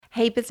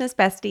Hey, business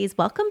besties,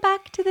 welcome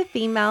back to the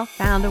Female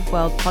Founder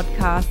World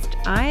podcast.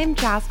 I'm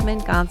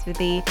Jasmine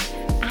Garnsworthy,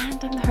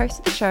 and I'm the host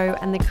of the show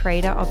and the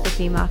creator of the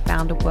Female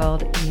Founder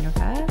World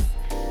universe.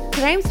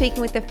 Today I'm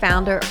speaking with the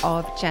founder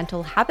of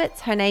Gentle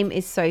Habits. Her name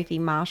is Sophie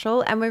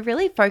Marshall, and we're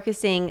really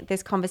focusing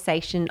this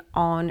conversation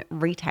on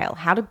retail,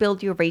 how to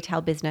build your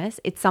retail business.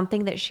 It's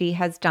something that she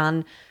has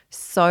done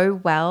so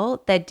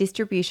well. Their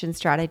distribution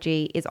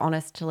strategy is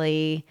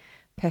honestly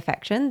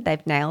perfection.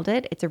 They've nailed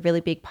it. It's a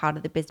really big part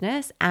of the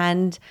business.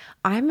 And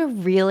I'm a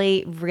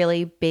really,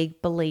 really big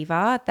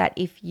believer that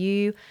if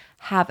you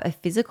have a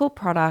physical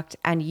product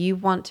and you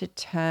want to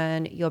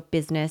turn your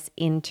business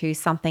into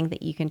something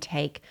that you can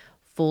take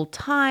full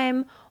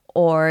time,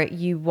 or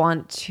you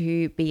want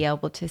to be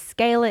able to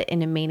scale it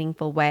in a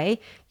meaningful way,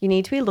 you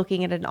need to be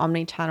looking at an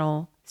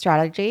omni-channel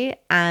strategy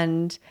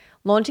and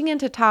launching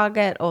into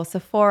Target or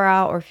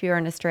Sephora, or if you're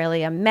in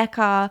Australia,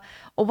 Mecca,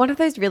 or one of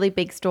those really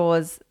big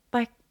stores.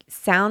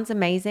 Sounds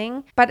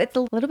amazing, but it's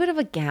a little bit of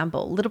a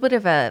gamble, a little bit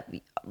of a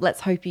let's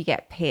hope you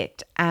get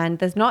picked. And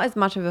there's not as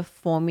much of a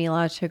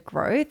formula to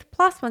growth.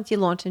 Plus, once you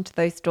launch into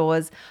those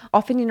stores,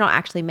 often you're not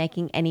actually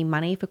making any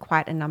money for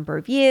quite a number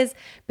of years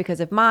because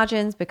of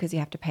margins, because you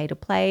have to pay to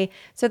play.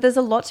 So there's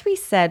a lot to be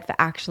said for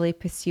actually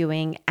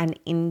pursuing an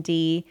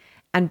indie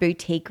and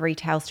boutique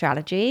retail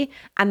strategy.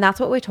 And that's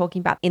what we're talking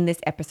about in this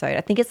episode.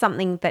 I think it's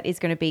something that is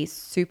going to be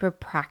super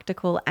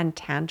practical and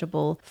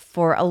tangible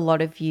for a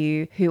lot of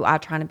you who are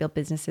trying to build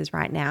businesses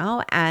right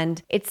now.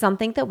 And it's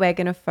something that we're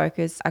going to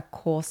focus a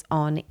course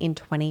on in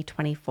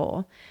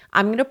 2024.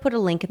 I'm going to put a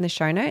link in the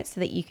show notes so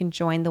that you can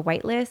join the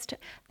waitlist.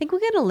 I think we're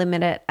going to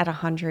limit it at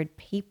 100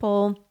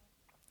 people.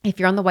 If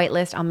you're on the wait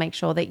list, I'll make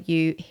sure that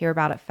you hear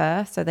about it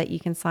first so that you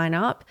can sign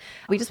up.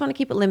 We just want to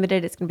keep it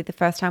limited. It's going to be the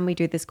first time we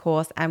do this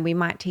course, and we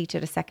might teach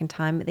it a second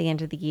time at the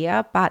end of the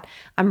year. But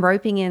I'm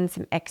roping in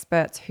some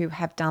experts who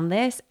have done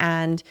this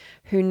and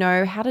who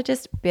know how to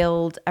just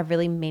build a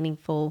really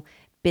meaningful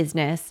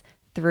business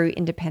through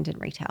independent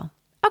retail.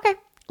 Okay,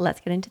 let's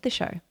get into the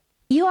show.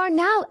 You are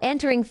now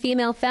entering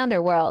Female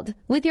Founder World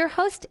with your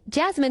host,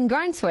 Jasmine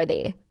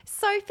Garnsworthy.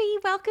 Sophie,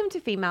 welcome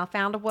to Female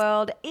Founder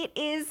World. It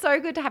is so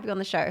good to have you on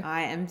the show.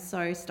 I am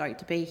so stoked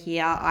to be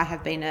here. I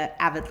have been an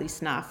avid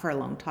listener for a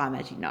long time,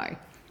 as you know.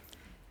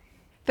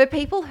 For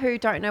people who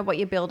don't know what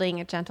you're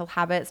building at Gentle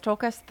Habits,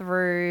 talk us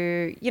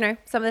through,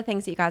 some of the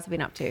things that you guys have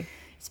been up to.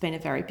 It's been a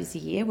very busy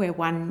year. We're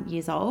 1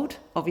 year old.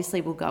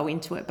 Obviously, we'll go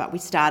into it, but we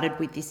started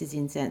with This Is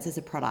Incense as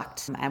a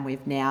product, and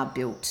we've now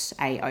built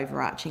a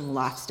overarching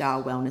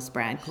lifestyle wellness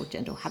brand called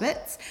Gentle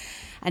Habits.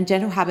 And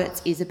Gentle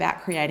Habits is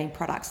about creating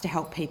products to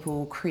help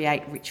people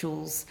create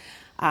rituals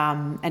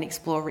and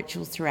explore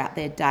rituals throughout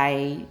their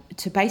day.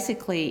 To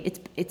basically,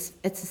 it's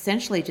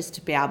essentially just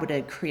to be able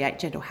to create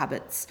gentle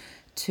habits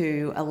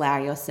to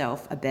allow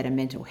yourself a better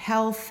mental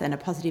health and a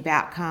positive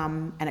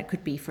outcome. And it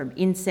could be from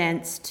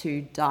incense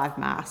to dive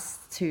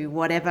masks to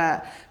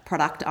whatever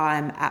product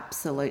I'm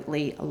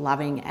absolutely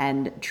loving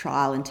and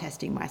trial and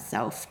testing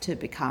myself to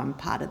become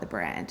part of the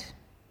brand.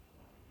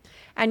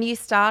 And you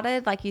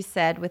started, like you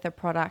said, with a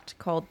product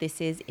called This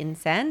Is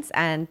Incense,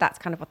 and that's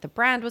kind of what the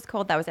brand was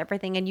called. That was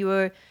everything. And you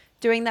were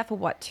doing that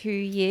for 2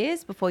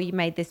 years before you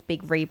made this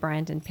big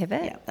rebrand and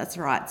pivot? Yeah, that's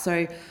right.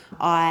 So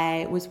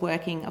I was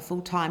working a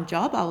full-time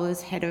job. I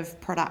was head of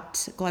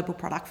global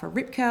product for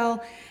Rip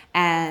Curl,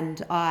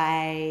 and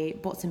I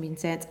bought some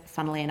incense,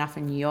 funnily enough,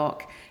 in New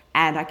York.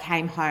 And I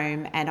came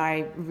home and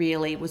I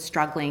really was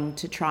struggling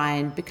to try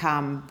and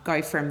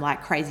go from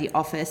like crazy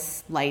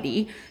office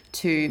lady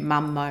to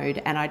mum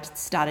mode. And I just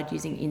started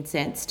using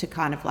incense to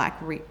kind of like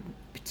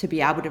to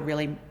be able to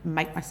really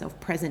make myself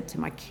present to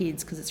my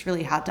kids, because it's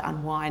really hard to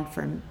unwind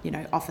from,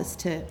 office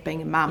to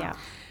being a mum. Yeah.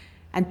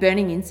 And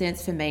burning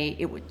incense for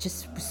me,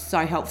 just was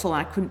so helpful.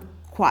 And I couldn't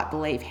quite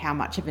believe how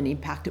much of an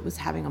impact it was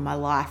having on my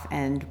life.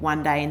 And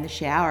one day in the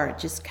shower, it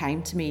just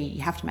came to me,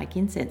 you have to make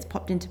incense,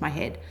 popped into my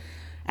head.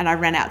 And I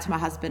ran out to my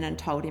husband and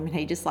told him, and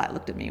he just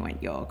looked at me and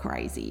went, "You're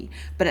crazy."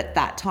 But at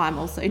that time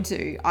also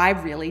too, I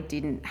really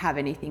didn't have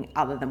anything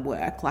other than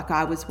work. Like,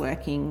 I was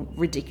working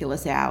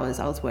ridiculous hours.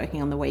 I was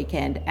working on the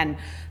weekend, and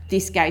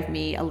this gave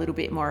me a little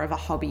bit more of a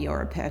hobby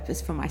or a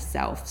purpose for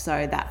myself.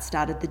 So that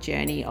started the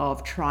journey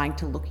of trying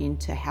to look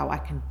into how I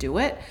can do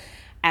it.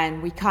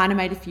 And we kind of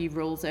made a few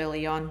rules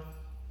early on.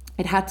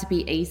 It had to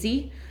be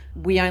easy.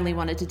 We only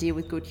wanted to deal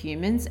with good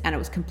humans, and it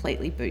was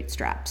completely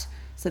bootstrapped.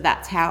 So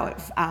that's how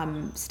it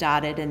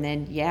started. And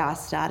then, I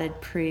started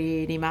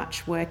pretty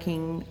much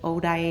working all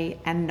day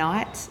and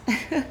night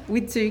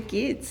with 2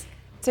 kids.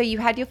 So you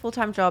had your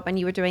full-time job and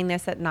you were doing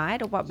this at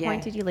night. At what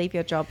point did you leave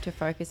your job to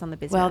focus on the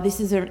business? Well, this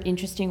is an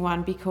interesting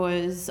one,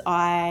 because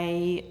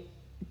I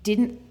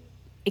didn't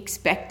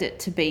expect it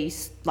to be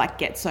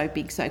get so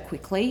big so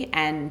quickly.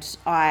 And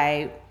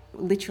I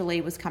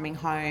literally was coming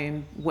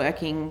home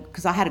working,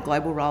 because I had a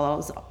global role. I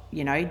was,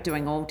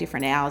 doing all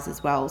different hours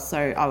as well.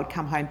 So I would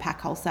come home,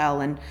 pack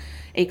wholesale and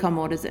e-com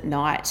orders at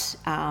night.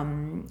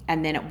 And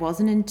then it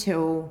wasn't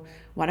until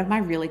one of my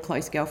really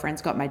close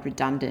girlfriends got made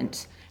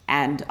redundant,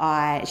 and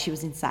she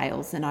was in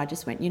sales, and I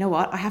just went, you know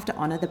what, I have to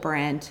honour the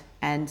brand.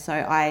 And so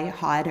I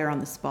hired her on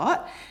the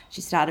spot. She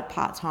started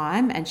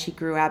part-time and she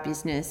grew our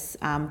business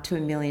to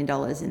 $1 million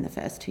in the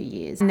first 2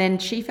 years. And then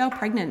she fell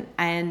pregnant,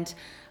 and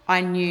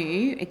I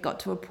knew it got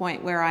to a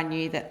point where I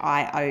knew that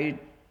I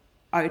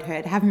owed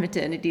her to have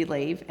maternity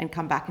leave and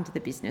come back into the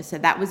business. So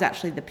that was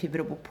actually the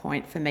pivotal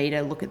point for me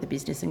to look at the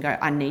business and go,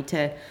 I need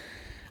to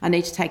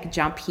take a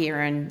jump here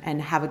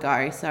and have a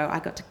go. So I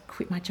got to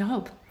quit my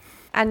job.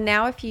 And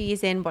now a few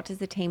years in, what does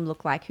the team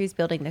look like? Who's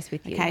building this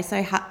with you? Okay,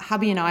 so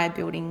hubby and I are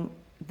building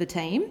the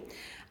team.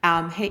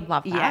 Love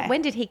that. Yeah.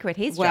 When did he quit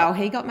his job? Well,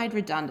 he got made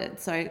redundant.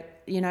 So,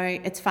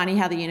 it's funny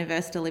how the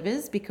universe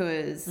delivers,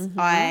 because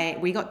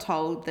we got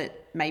told that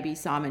maybe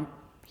Simon,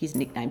 his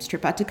nickname's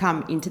Tripper, to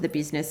come into the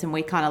business, and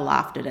we kind of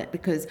laughed at it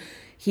because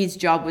his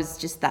job was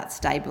just that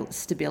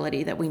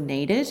stability that we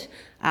needed.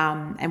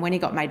 And when he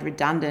got made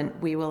redundant,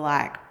 we were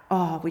like,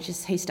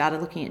 he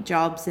started looking at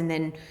jobs, and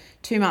then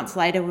 2 months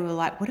later we were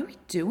like, what are we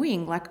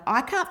doing? Like,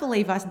 I can't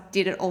believe I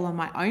did it all on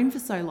my own for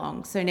so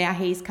long. So now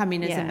he's come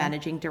in as a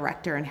managing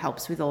director and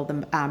helps with all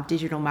the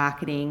digital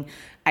marketing,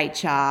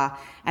 HR,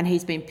 and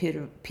he's been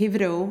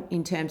pivotal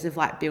in terms of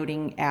like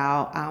building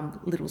our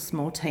little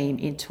small team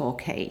in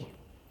Torquay.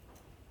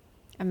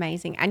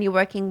 Amazing. And you're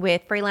working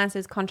with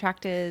freelancers,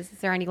 contractors. Is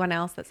there anyone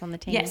else that's on the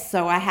team? Yes.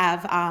 So I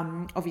have,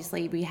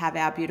 obviously we have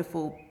our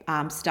beautiful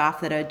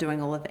staff that are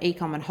doing all of the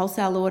e-com and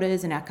wholesale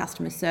orders and our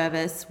customer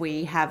service.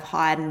 We have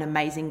hired an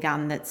amazing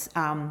gun that's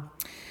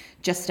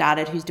just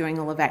started, who's doing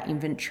all of our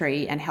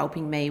inventory and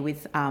helping me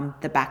with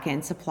the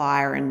back-end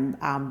supplier and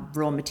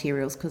raw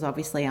materials, because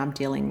obviously I'm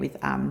dealing with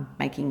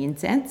making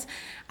incense.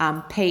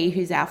 P,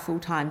 who's our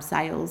full-time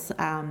sales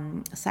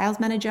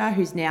manager,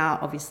 who's now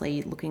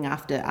obviously looking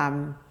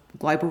after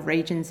global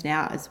regions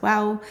now as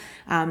well,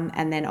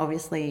 and then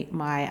obviously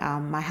my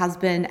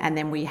husband, and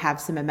then we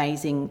have some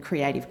amazing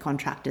creative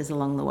contractors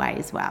along the way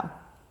as well.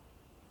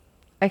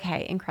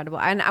 Okay, incredible.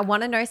 And I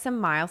want to know some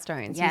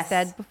milestones. Yes. You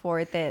said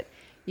before that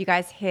you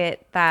guys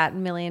hit that $1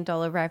 million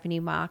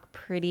revenue mark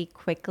pretty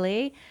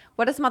quickly.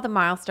 What are some other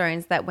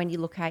milestones that when you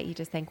look at, you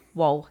just think,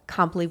 whoa,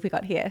 can't believe we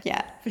got here?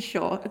 Yeah, for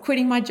sure.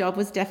 Quitting my job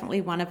was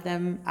definitely one of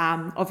them.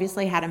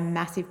 Obviously had a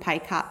massive pay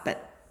cut,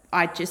 but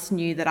I just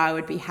knew that I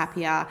would be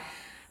happier.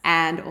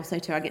 And also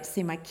too, I get to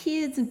see my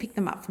kids and pick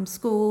them up from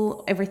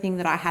school, everything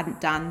that I hadn't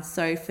done.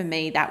 So for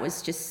me, that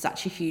was just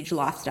such a huge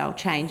lifestyle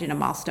change and a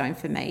milestone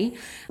for me.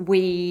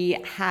 We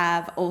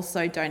have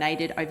also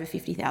donated over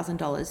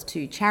 $50,000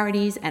 to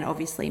charities and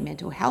obviously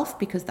mental health,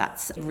 because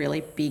that's a really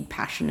big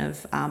passion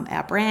of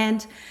our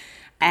brand.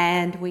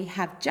 And we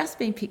have just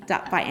been picked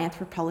up by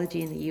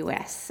Anthropology in the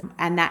US.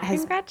 And that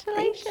has...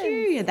 Congratulations. Thank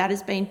you. That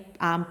has been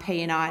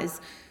P&I's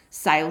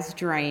sales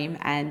dream.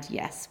 And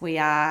yes, we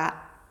are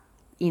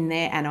in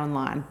there and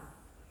online.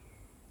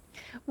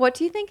 What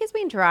do you think has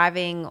been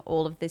driving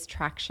all of this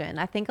traction?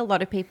 I think a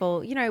lot of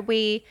people,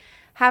 we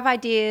have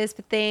ideas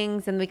for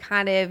things and we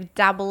kind of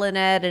dabble in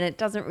it and it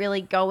doesn't really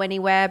go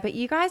anywhere, but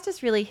you guys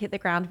just really hit the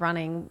ground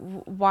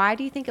running. Why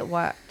do you think it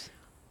worked?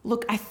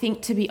 Look, I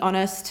think, to be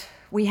honest,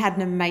 we had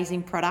an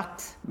amazing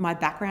product. My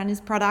background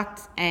is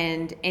product,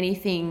 and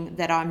anything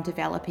that I'm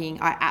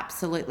developing, I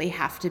absolutely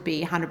have to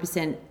be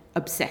 100%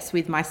 obsessed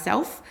with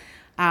myself.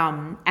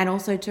 And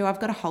also too, I've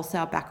got a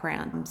wholesale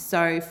background.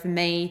 So for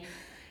me,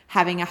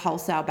 having a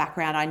wholesale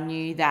background, I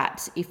knew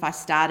that if I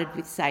started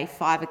with, say,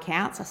 5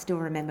 accounts, I still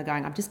remember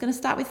going, I'm just going to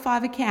start with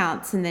 5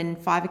 accounts, and then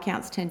 5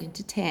 accounts turned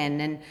into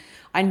 10. And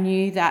I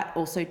knew that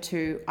also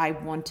too, I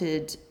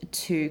wanted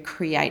to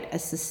create a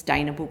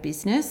sustainable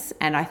business.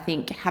 And I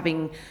think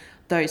having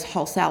those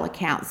wholesale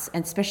accounts,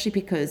 and especially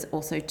because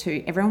also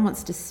too, everyone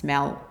wants to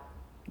smell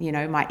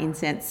my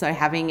incense. So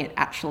having it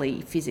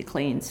actually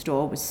physically in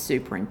store was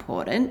super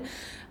important.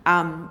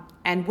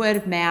 And word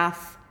of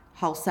mouth,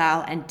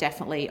 wholesale, and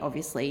definitely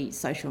obviously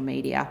social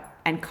media.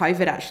 And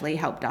COVID actually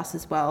helped us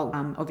as well.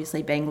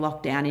 Obviously being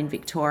locked down in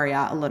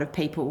Victoria, a lot of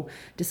people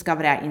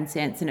discovered our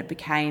incense and it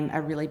became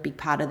a really big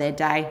part of their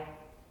day.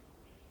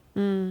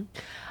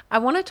 I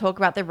want to talk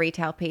about the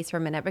retail piece for a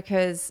minute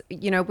because,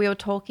 we were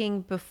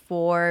talking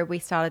before we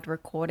started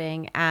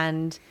recording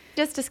and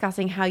just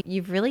discussing how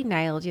you've really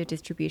nailed your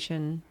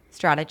distribution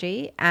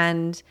strategy.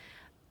 And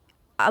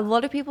a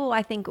lot of people,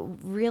 I think,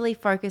 really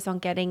focus on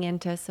getting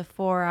into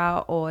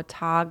Sephora or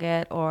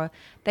Target, or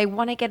they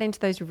want to get into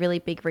those really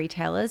big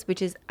retailers,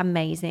 which is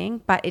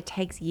amazing, but it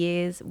takes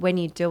years. When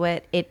you do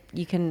it,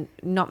 you can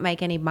not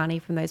make any money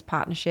from those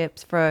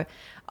partnerships for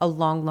a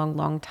long, long,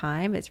 long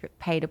time. It's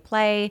pay to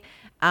play.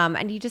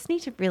 And you just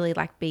need to really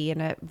be in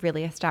a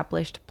really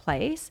established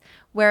place.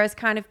 Whereas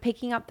kind of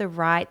picking up the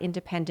right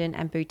independent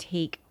and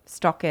boutique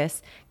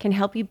stockists can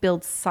help you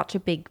build such a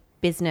big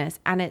business.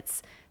 And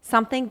it's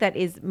something that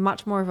is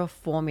much more of a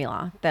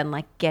formula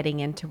than getting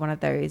into one of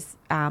those,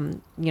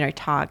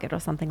 Target or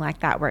something like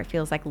that, where it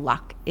feels like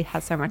luck. It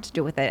has so much to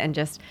do with it and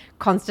just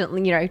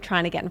constantly,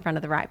 trying to get in front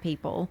of the right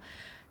people.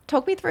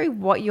 Talk me through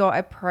what your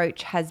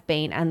approach has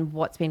been and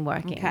what's been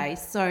working. Okay,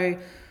 so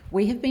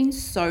we have been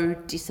so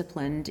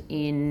disciplined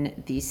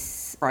in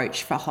this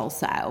approach for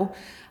wholesale.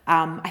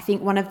 I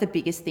think one of the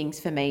biggest things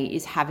for me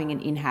is having an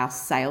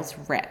in-house sales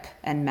rep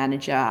and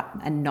manager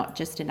and not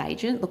just an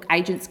agent. Look,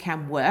 agents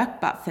can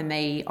work, but for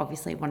me,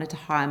 obviously wanted to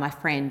hire my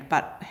friend,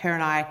 but P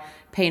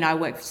and I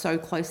worked so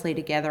closely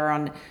together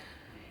on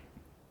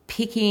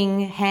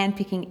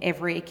hand-picking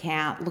every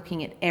account,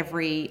 looking at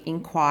every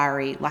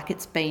inquiry. Like,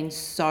 it's been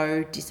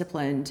so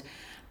disciplined,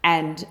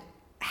 and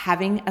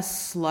having a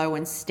slow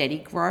and steady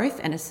growth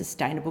and a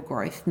sustainable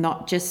growth,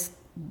 not just,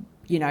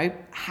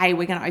 hey,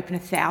 we're going to open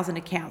 1,000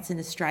 accounts in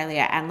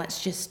Australia and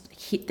let's just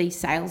hit these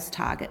sales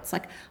targets.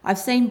 Like, I've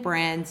seen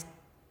brands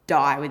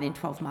die within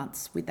 12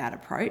 months with that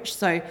approach.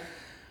 So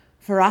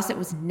for us, it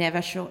was never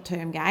a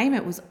short-term game.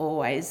 It was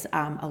always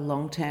a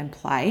long-term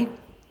play.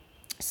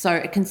 So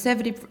a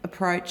conservative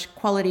approach,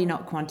 quality,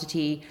 not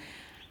quantity.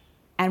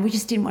 And we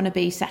just didn't want to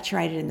be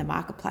saturated in the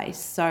marketplace.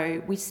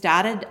 So we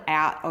started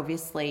out,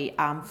 obviously,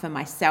 for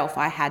myself,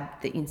 I had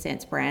the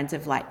incense brands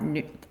of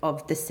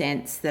the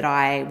scents that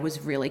I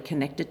was really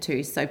connected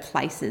to. So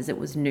places, it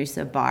was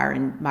Noosa,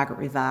 Byron, Margaret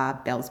River,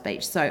 Bells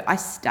Beach. So I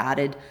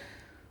started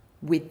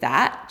with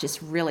that,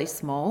 just really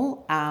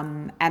small.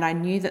 And I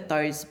knew that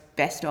those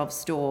best of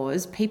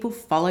stores, people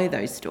follow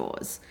those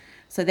stores.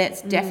 So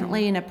that's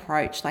definitely an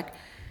approach.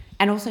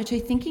 And also too,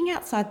 thinking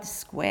outside the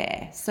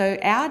square. So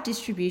our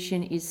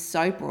distribution is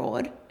so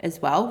broad as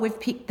well. We've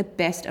picked the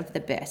best of the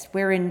best.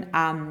 We're in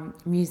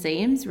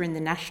museums. We're in the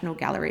National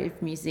Gallery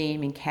of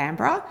Museum in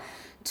Canberra,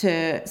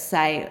 to,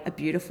 say, a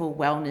beautiful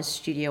wellness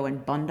studio in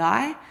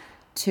Bondi,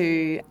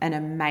 to an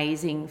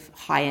amazing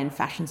high-end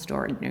fashion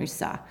store in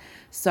Noosa.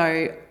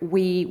 So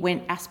we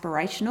went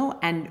aspirational,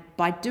 and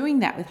by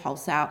doing that with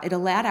wholesale, it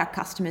allowed our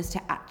customers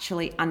to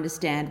actually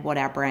understand what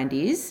our brand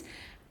is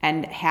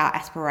and how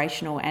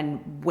aspirational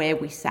and where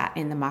we sat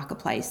in the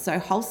marketplace. So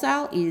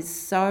wholesale is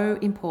so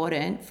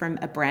important from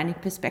a branding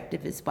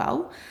perspective as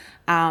well.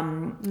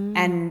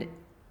 And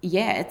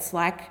yeah, it's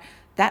like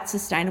that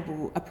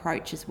sustainable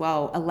approach as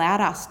well allowed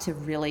us to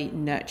really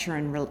nurture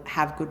and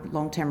have good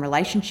long-term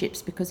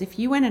relationships, because if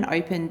you went and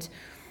opened,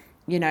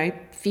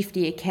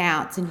 50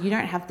 accounts and you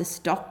don't have the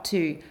stock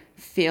to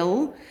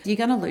fill, you're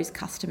going to lose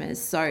customers.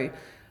 So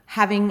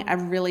having a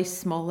really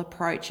small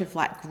approach of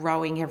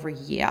growing every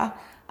year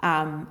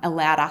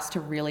allowed us to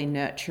really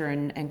nurture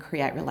and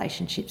create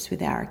relationships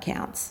with our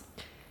accounts.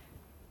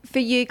 For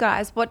you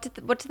guys, what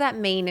does that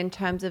mean in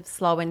terms of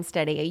slow and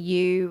steady? Are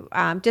you,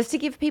 just to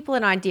give people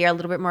an idea, a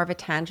little bit more of a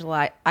tangible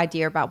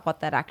idea about what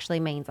that actually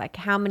means, like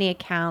how many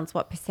accounts,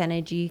 what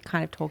percentage are you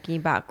kind of talking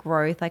about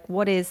growth? Like,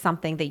 what is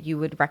something that you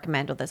would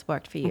recommend or that's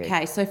worked for you?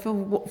 Okay, so for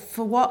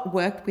what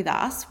worked with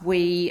us,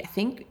 I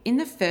think in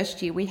the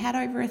first year we had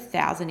over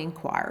 1,000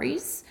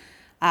 inquiries.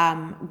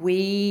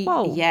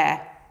 Whoa.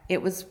 Yeah.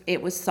 It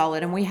was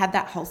solid, and we had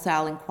that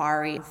wholesale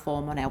inquiry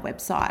form on our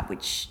website,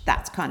 which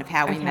that's kind of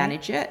how we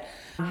manage it.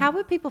 How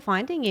were people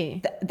finding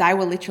you? They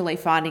were literally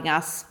finding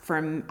us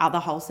from other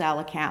wholesale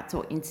accounts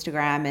or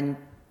Instagram and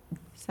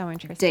So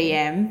interesting.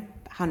 DM,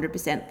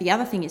 100%. The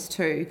other thing is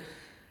too,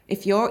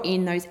 if you're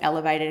in those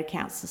elevated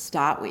accounts to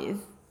start with,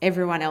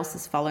 everyone else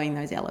is following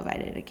those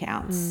elevated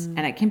accounts,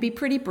 and it can be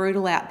pretty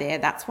brutal out there.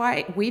 That's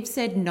why we've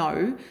said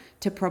no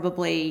to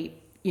probably,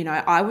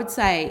 I would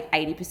say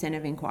 80%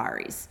 of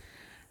inquiries.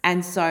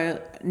 And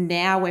so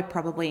now we're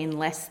probably in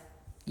less,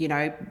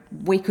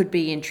 we could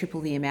be in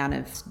triple the amount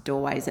of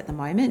doorways at the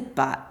moment,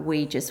 but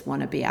we just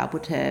want to be able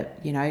to,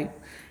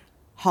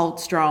 hold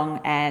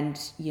strong and,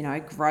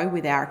 grow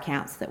with our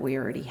accounts that we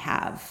already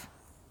have.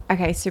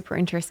 Okay, super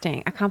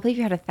interesting. I can't believe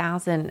you had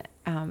 1,000.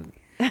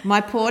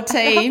 My poor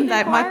team,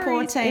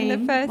 poor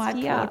team,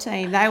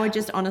 they were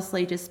just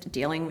honestly just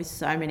dealing with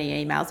so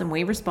many emails, and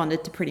we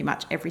responded to pretty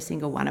much every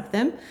single one of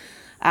them.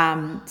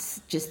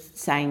 Just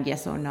saying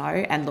yes or no.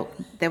 And look,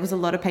 there was a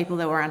lot of people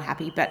that were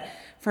unhappy, but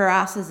for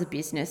us as a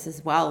business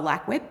as well,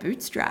 we're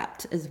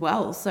bootstrapped as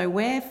well. So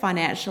we're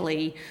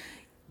financially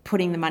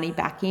putting the money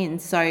back in.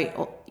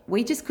 So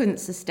we just couldn't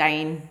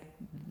sustain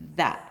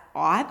that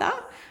either.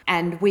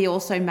 And we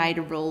also made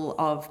a rule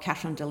of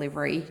cash on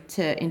delivery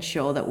to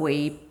ensure that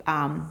we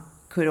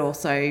could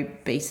also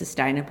be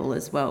sustainable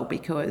as well,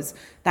 because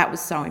that was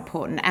so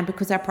important. And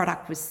because our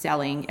product was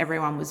selling,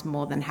 everyone was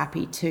more than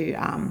happy to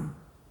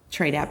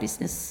treat our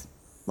business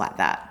like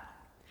that.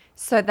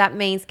 So that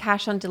means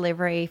cash on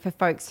delivery. For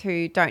folks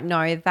who don't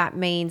know, that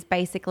means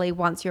basically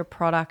once your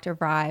product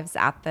arrives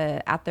at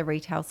the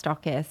retail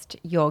stockist,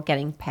 you're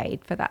getting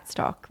paid for that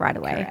stock right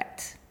away.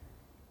 Correct.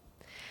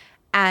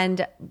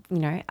 And,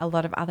 a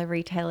lot of other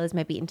retailers,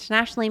 maybe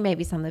internationally,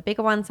 maybe some of the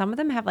bigger ones, some of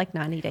them have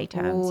 90-day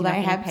terms. Ooh,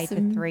 they have paid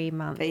some for 3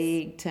 months.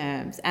 Big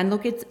terms. And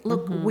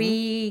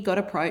we got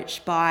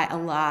approached by a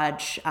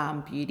large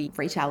beauty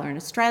retailer in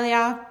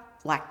Australia,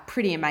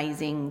 pretty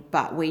amazing,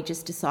 but we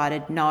just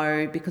decided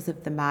no, because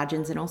of the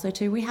margins, and also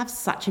too, we have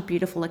such a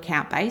beautiful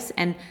account base,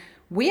 and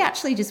we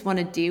actually just want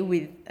to deal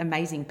with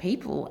amazing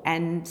people,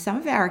 and some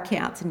of our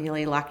accounts are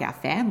nearly like our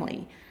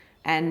family,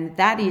 and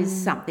that is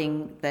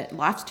something that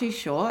life's too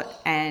short,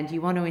 and you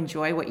want to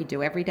enjoy what you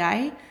do every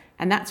day.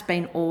 And that's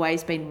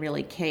always been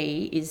really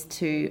key, is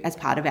to, as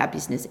part of our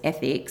business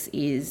ethics,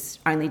 is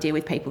only deal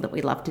with people that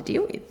we love to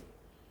deal with.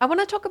 I want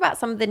to talk about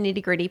some of the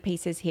nitty-gritty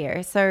pieces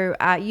here. So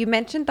you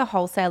mentioned the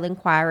wholesale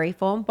inquiry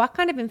form. What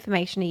kind of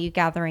information are you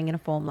gathering in a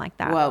form like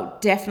that? Well,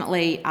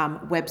 definitely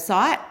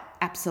website,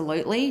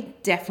 absolutely.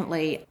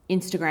 Definitely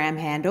Instagram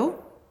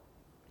handle,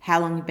 how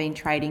long you've been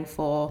trading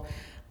for.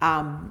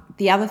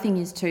 The other thing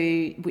is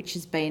too, which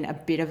has been a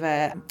bit of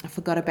I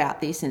forgot about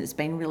this and it's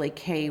been really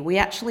key. We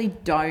actually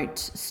don't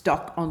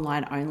stock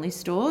online only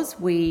stores.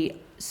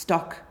 We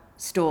stock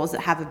stores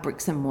that have a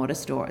bricks and mortar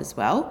store as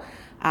well.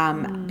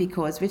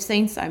 Because we've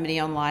seen so many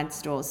online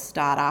stores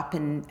start up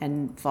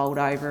and fold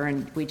over,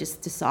 and we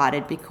just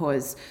decided,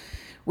 because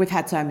we've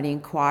had so many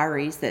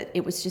inquiries, that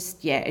it was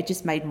just, it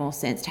just made more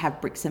sense to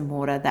have bricks and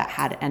mortar that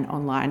had an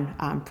online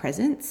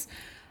presence.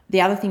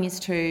 The other thing is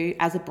too,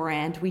 as a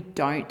brand, we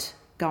don't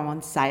go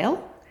on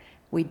sale.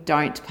 We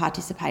don't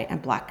participate in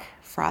Black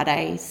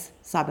Fridays,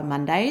 Cyber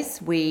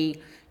Mondays.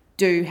 We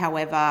do,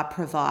 however,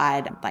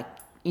 provide like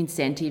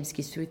incentives,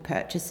 gifts with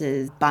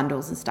purchases,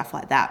 bundles and stuff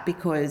like that,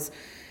 because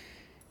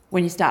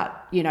when you start,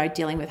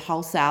 dealing with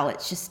wholesale,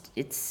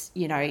 it's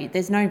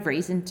there's no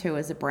reason to,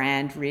 as a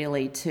brand,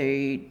 really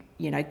to,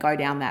 go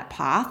down that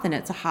path, and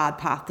it's a hard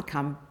path to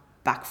come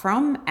back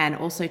from. And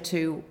also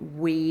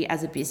we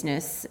as a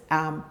business,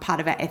 part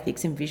of our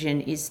ethics and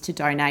vision is to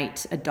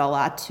donate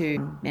 $1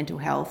 to Mental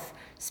Health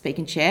Speak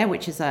and Share,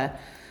 which is a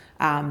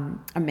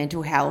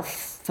mental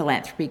health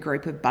philanthropy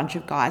group, a bunch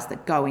of guys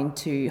that go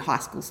into high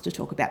schools to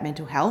talk about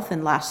mental health.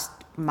 And last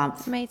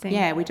month, amazing.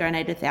 We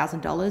donated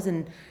 $1,000,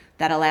 and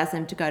that allows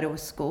them to go to a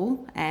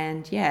school.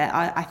 And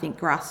I think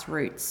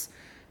grassroots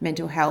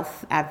mental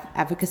health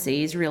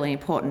advocacy is really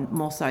important,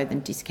 more so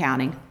than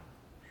discounting.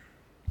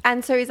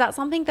 And so is that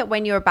something that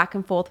when you're back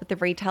and forth with the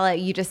retailer,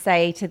 you just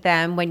say to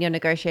them when you're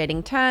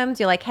negotiating terms,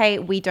 you're like, hey,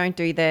 we don't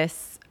do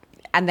this,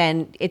 and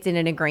then it's in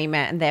an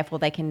agreement and therefore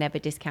they can never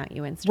discount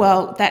you in store?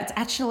 Well, that's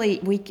actually,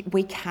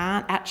 we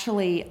can't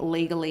actually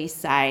legally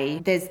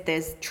say,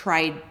 there's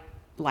trade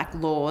like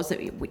laws that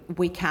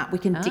we can't, we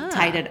can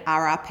dictate an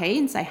RRP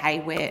and say,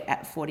 hey, we're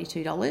at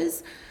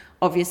 $42.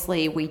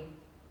 Obviously we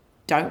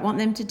don't want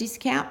them to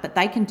discount, but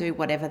they can do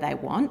whatever they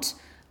want.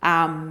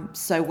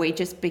 So we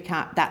just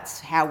that's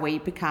how we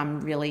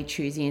become really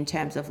choosy in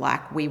terms of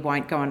like, we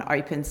won't go and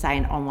open, say,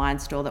 an online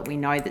store that we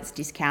know that's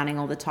discounting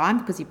all the time,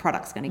 because your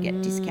product's going to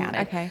get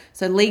discounted. Okay.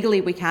 So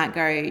legally we can't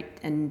go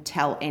and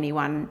tell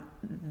anyone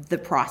the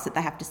price that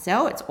they have to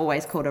sell. It's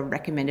always called a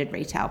recommended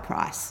retail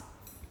price.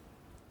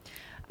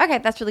 Okay,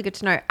 that's really good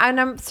to know.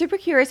 And I'm super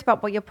curious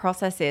about what your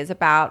process is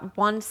about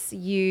once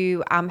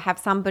you have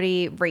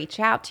somebody reach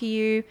out to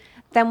you,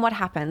 then what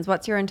happens?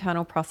 What's your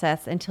internal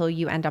process until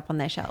you end up on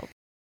their shelves?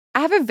 I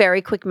have a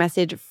very quick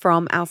message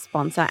from our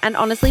sponsor. And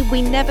honestly,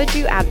 we never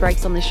do ad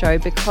breaks on the show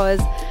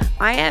because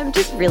I am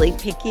just really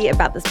picky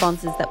about the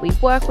sponsors that we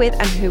work with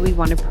and who we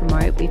want to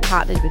promote. We've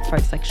partnered with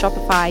folks like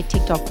Shopify,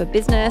 TikTok for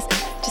Business,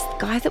 just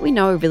guys that we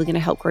know are really going to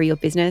help grow your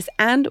business.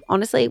 And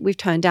honestly, we've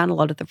turned down a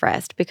lot of the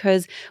rest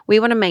because we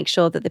want to make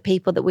sure that the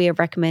people that we are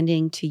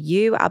recommending to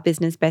you, our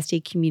business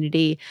bestie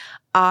community,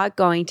 are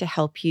going to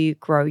help you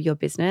grow your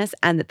business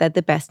and that they're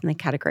the best in the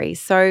category.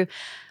 So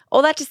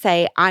all that to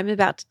say, I'm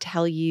about to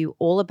tell you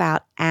all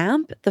about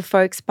AMP, the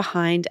folks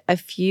behind a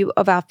few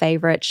of our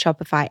favorite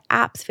Shopify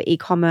apps for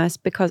e-commerce,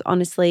 because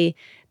honestly,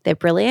 they're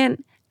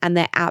brilliant and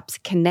their apps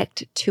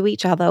connect to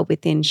each other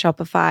within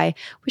Shopify,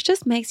 which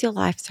just makes your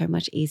life so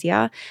much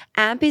easier.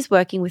 AMP is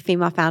working with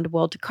Female Founder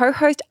World to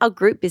co-host our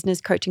group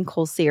business coaching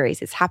call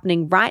series. It's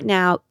happening right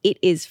now. It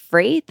is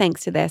free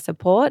thanks to their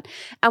support.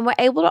 And we're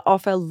able to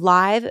offer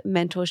live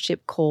mentorship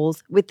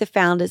calls with the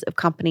founders of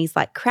companies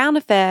like Crown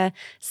Affair,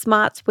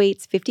 Smart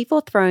Suites,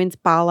 54 Thrones,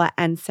 Bala,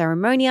 and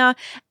Ceremonia.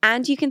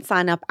 And you can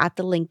sign up at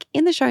the link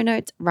in the show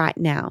notes right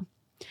now.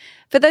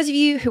 For those of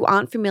you who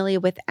aren't familiar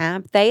with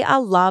AMP, they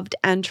are loved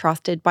and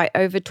trusted by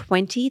over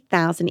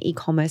 20,000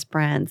 e-commerce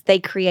brands. They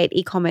create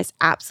e-commerce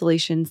app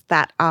solutions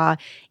that are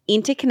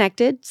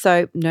interconnected,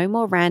 so no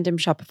more random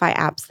Shopify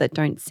apps that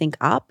don't sync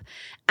up.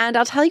 And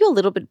I'll tell you a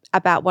little bit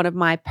about one of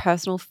my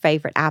personal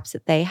favorite apps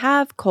that they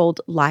have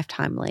called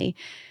Lifetimely.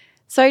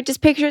 So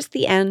just picture it's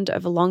the end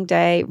of a long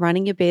day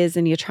running your biz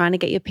and you're trying to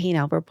get your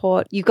P&L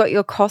report. You've got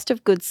your cost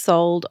of goods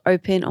sold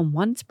open on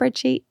one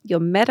spreadsheet,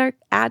 your Meta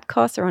ad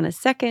costs are on a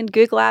second,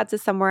 Google ads are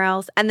somewhere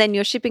else, and then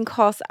your shipping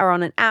costs are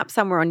on an app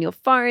somewhere on your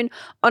phone.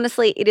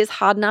 Honestly, it is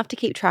hard enough to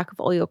keep track of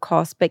all your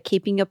costs, but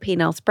keeping your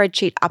P&L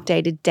spreadsheet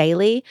updated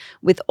daily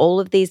with all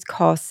of these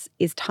costs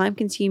is time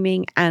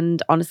consuming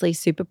and honestly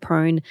super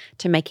prone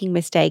to making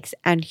mistakes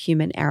and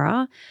human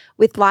error.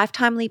 With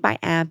Lifetimely by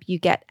AMP, you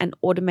get an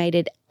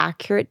automated,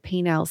 accurate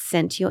P&L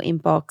sent to your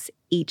inbox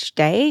each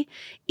day.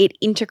 It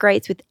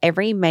integrates with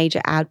every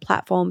major ad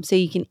platform so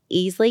you can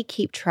easily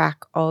keep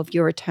track of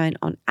your return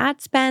on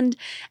ad spend.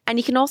 And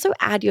you can also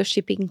add your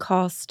shipping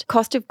cost,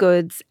 cost of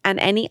goods, and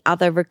any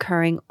other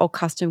recurring or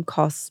custom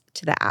costs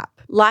to the app.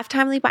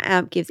 Lifetimely by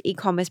AMP gives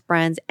e-commerce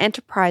brands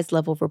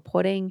enterprise-level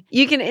reporting.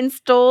 You can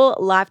install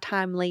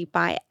Lifetimely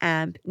by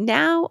AMP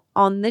now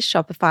on the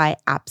Shopify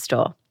App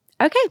Store.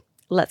 Okay,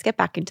 let's get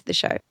back into the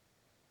show.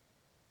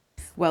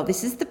 Well,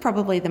 this is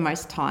probably the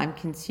most time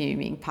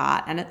consuming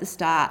part. And at the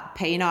start,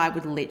 P and I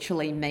would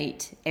literally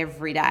meet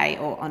every day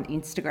or on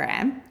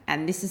Instagram.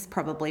 And this is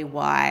probably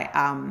why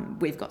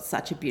we've got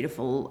such a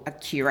beautiful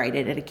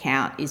curated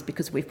account, is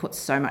because we've put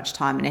so much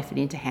time and effort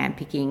into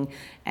handpicking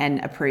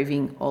and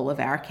approving all of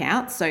our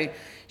accounts. So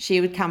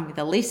she would come with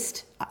a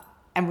list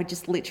and we'd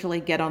just literally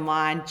get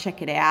online,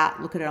 check it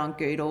out, look at it on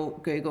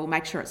Google,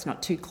 make sure it's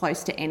not too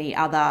close to any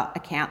other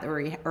account that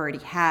we already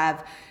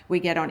have.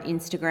 We get on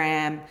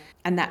Instagram,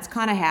 and that's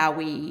kind of how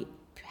we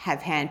have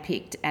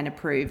handpicked and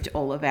approved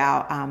all of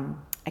our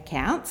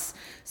accounts.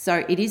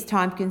 So it is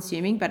time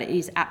consuming, but it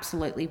is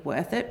absolutely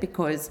worth it,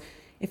 because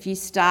if you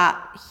start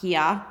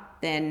here,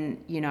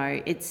 then, you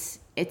know, it's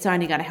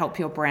only going to help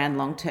your brand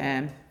long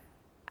term.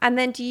 And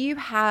then do you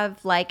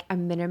have like a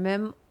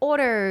minimum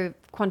order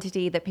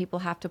quantity that people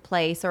have to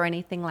place or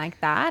anything like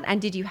that? And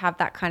did you have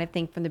that kind of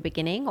thing from the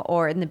beginning,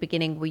 or in the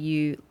beginning were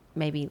you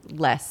maybe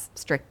less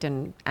strict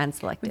and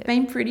selective? We've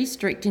been pretty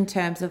strict in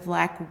terms of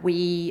like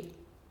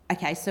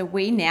so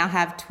we now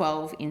have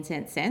 12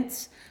 incense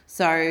scents,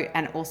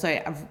 and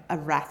also a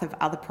wrath of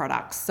other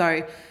products.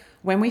 So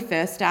when we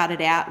first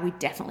started out, we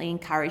definitely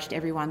encouraged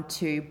everyone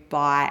to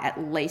buy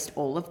at least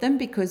all of them,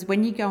 because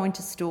when you go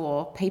into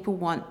store, people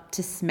want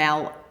to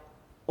smell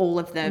all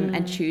of them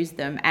and choose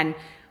them. And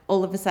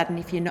all of a sudden,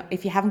 if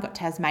you haven't got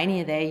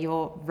Tasmania there,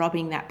 you're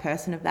robbing that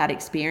person of that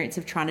experience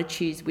of trying to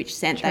choose which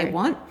scent they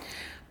want.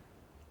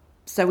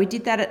 So we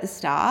did that at the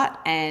start,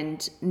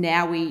 and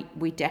now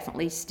we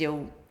definitely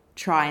still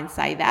try and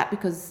say that,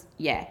 because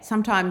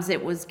sometimes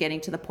it was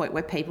getting to the point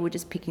where people were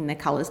just picking the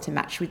colours to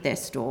match with their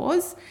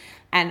stores.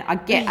 And I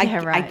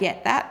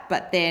get that,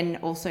 but then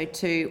also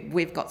too,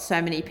 we've got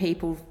so many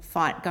people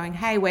going,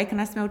 hey, where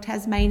can I smell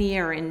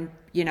Tasmania, and,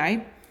 you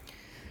know,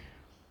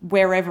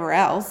 wherever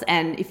else,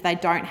 and if they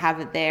don't have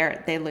it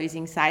there, they're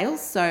losing sales.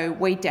 So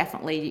we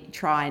definitely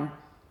try and,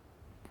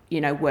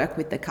 you know, work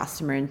with the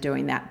customer in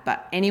doing that.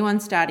 But anyone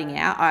starting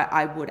out,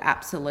 I would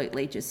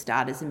absolutely just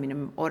start as a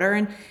minimum order,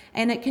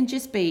 and it can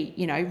just be,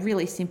 you know,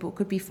 really simple. It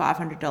could be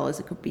 $500,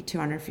 it could be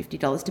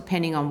 $250,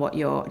 depending on what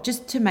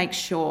just to make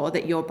sure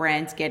that your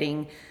brand's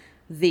getting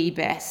the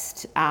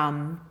best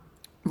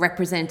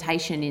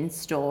representation in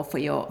store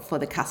for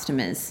the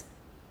customers.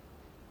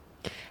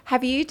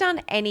 Have you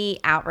done any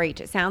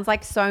outreach? It sounds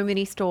like so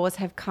many stores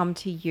have come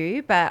to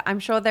you, but I'm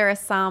sure there are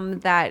some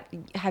that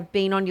have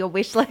been on your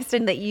wish list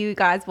and that you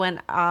guys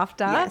went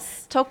after.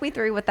 Yes. Talk me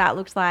through what that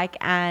looks like,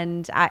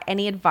 and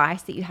any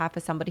advice that you have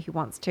for somebody who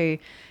wants to,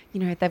 you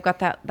know, they've got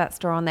that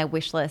store on their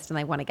wish list and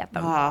they want to get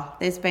them. Oh,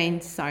 there's been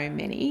so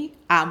many.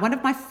 One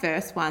of my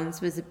first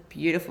ones was a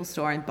beautiful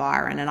store in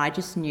Byron, and I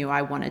just knew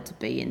I wanted to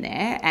be in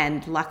there.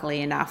 And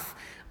luckily enough,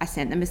 I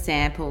sent them a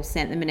sample,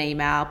 sent them an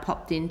email,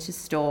 popped into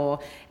store,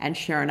 and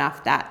sure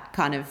enough, that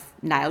kind of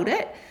nailed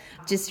it.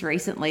 Just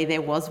recently,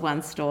 there was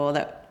one store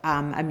that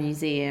a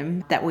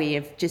museum that we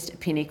have, just a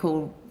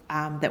pinnacle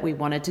that we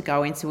wanted to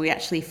go in. So we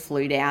actually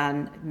flew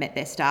down, met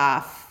their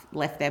staff,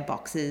 left their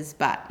boxes,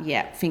 but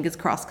yeah, fingers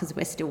crossed, because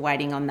we're still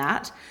waiting on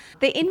that.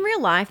 The in real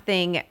life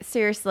thing,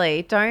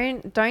 seriously,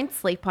 don't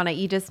sleep on it.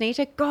 You just need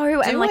to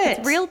go and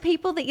it's real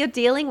people that you're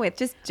dealing with.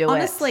 Just do it.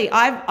 Honestly,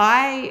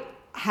 I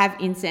have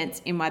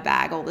incense in my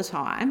bag all the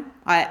time.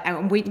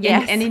 And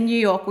in New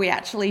York, we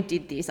actually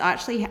did this. I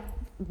actually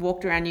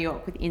walked around New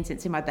York with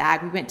incense in my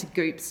bag. We went to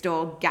Goop's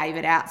store, gave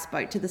it out,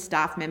 spoke to the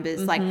staff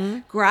members, like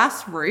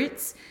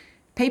grassroots.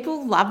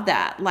 People love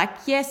that. Like,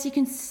 yes, you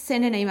can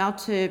send an email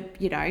to,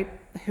 you know,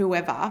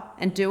 whoever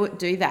and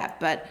do that.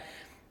 But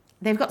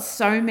they've got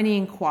so many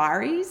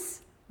inquiries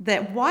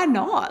that why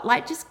not?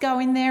 Like, just go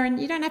in there, and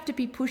you don't have to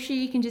be pushy.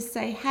 You can just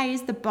say, hey,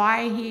 is the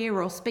buyer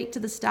here? Or speak to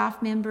the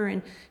staff member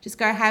and just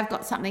go, hey, I've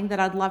got something that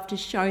I'd love to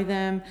show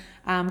them.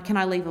 Can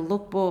I leave a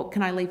lookbook?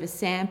 Can I leave a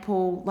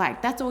sample?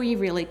 Like, that's all you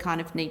really kind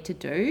of need to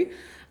do.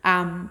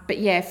 But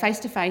yeah,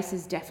 face-to-face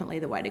is definitely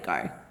the way to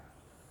go.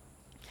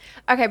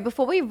 Okay,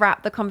 before we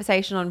wrap the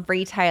conversation on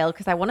retail,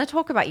 because I want to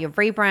talk about your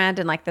rebrand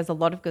and like there's a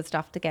lot of good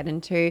stuff to get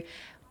into.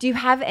 Do you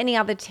have any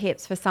other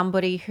tips for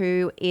somebody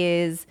who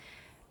is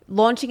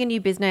launching a new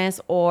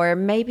business, or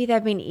maybe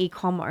they've been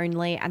e-com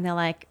only and they're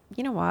like,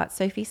 you know what,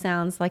 Sophie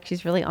sounds like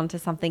she's really onto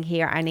something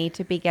here. I need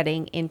to be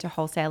getting into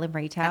wholesale and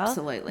retail.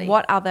 Absolutely.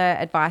 What other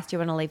advice do you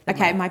want to leave them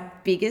with? My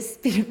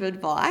biggest bit of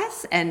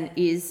advice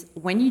is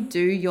when you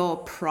do your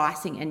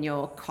pricing and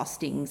your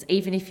costings,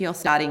 even if you're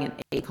starting an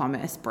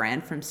e-commerce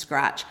brand from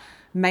scratch,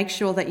 make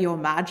sure that your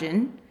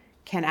margin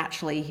can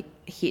actually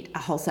hit a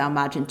wholesale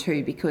margin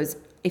too, because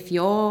if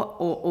you're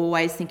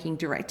always thinking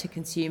direct to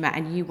consumer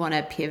and you want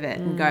to pivot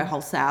and go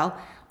wholesale,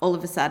 all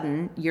of a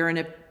sudden you're in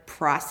a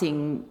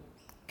pricing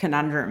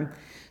conundrum.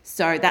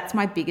 So that's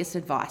my biggest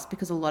advice,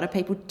 because a lot of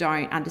people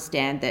don't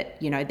understand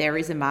that, you know, there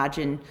is a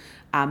margin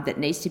that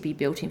needs to be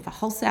built in for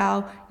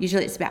wholesale.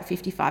 Usually it's about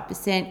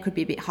 55%, could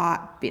be a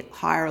bit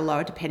higher or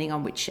lower depending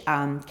on which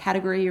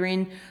category you're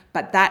in,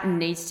 but that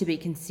needs to be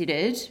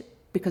considered,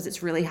 because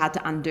it's really hard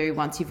to undo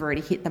once you've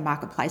already hit the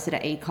marketplace at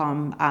an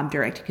e-com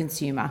direct to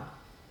consumer.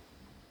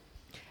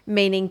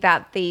 Meaning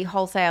that the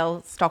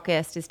wholesale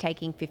stockist is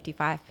taking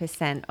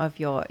 55% of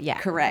your,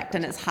 Correct.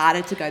 And it's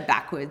harder to go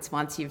backwards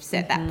once you've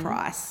set that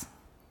price.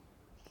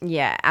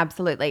 Yeah,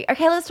 absolutely.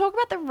 Okay, let's talk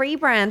about the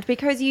rebrand,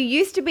 because you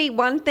used to be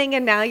one thing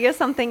and now you're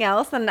something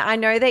else. And I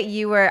know that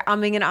you were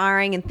umming and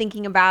ahhing and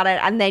thinking about it,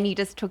 and then you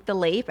just took the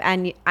leap,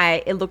 and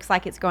it looks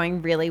like it's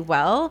going really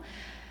well.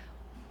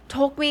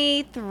 Talk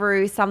me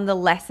through some of the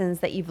lessons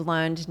that you've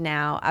learned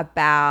now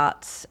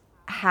about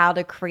how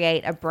to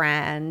create a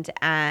brand,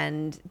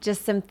 and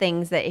just some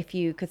things that if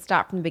you could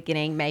start from the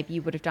beginning, maybe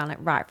you would have done it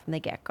right from the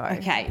get-go.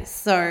 Okay,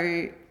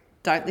 so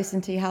don't listen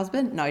to your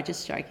husband. No,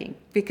 just joking.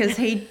 Because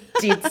he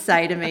did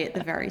say to me at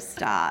the very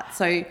start.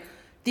 So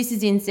This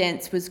Is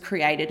Incense was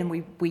created, and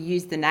we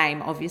used the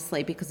name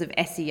obviously because of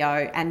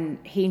SEO, and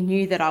he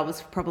knew that I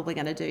was probably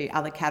going to do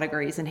other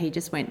categories, and he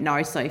just went,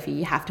 no, Sophie,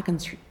 you have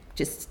to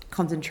just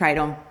concentrate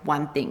on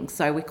one thing.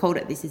 So we called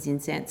it This Is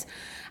Incense,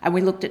 and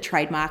we looked at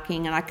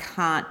trademarking, and I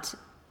can't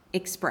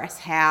express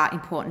how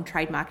important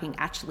trademarking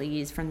actually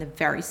is from the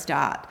very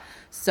start.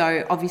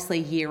 So obviously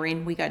year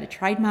in, we go to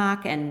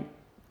trademark, and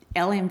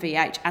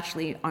LMVH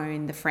actually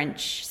own the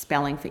French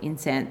spelling for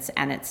incense,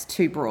 and it's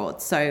too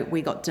broad, so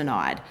we got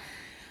denied.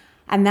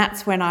 And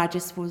that's when I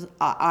just was,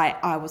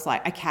 I was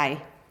like,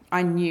 okay,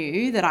 I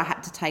knew that I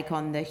had to take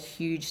on the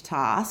huge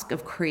task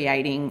of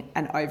creating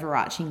an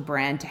overarching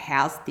brand to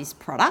house this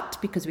product,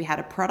 because we had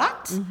a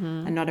product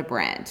and not a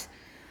brand.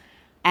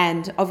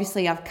 And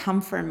obviously I've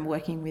come from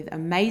working with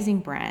amazing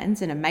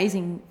brands and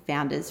amazing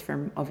founders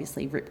from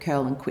obviously Rip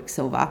Curl and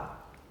Quicksilver.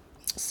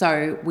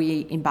 So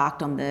we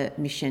embarked on the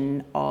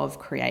mission of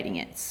creating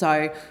it.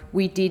 So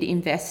we did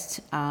invest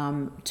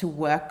to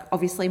work.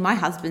 Obviously my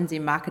husband's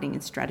in marketing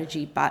and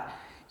strategy, but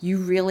you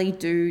really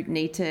do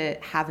need to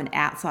have an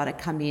outsider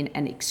come in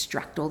and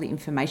extract all the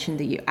information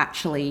that you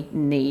actually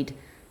need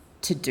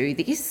to do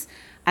this.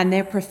 And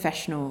they're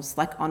professionals.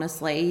 Like,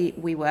 honestly,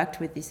 we worked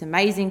with this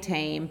amazing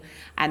team,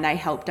 and they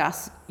helped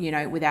us,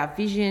 with our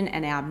vision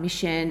and our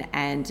mission,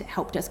 and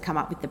helped us come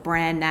up with the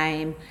brand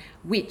name,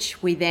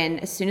 which we then,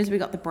 as soon as we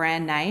got the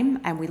brand name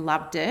and we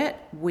loved it,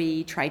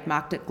 we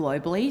trademarked it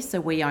globally. So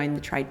we own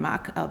the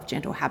trademark of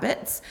Gentle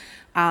Habits.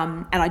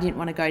 And I didn't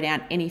want to go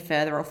down any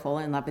further or fall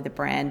in love with the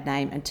brand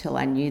name until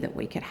I knew that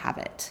we could have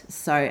it.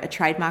 So a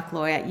trademark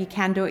lawyer, you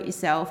can do it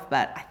yourself,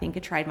 but I think a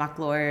trademark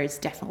lawyer is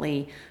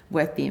definitely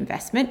worth the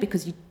investment,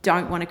 because you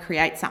don't want to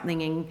create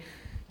something and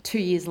 2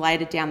 years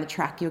later down the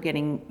track, you're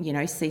getting,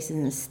 cease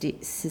and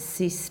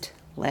desist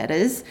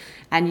letters,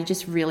 and you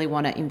just really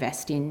want to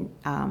invest in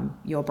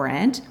your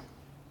brand.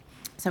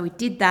 So we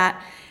did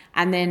that.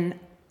 And then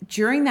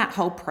during that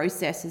whole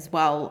process as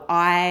well,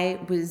 I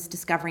was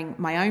discovering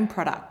my own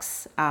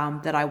products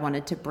that I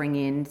wanted to bring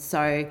in.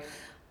 So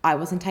I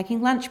wasn't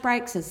taking lunch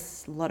breaks,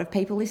 as a lot of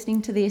people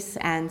listening to this,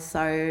 and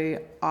so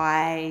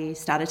I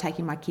started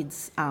taking my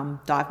kids'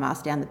 dive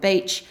mask down the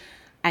beach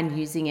and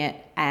using it,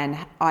 and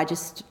I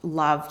just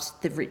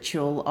loved the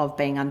ritual of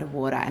being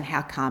underwater and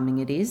how calming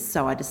it is.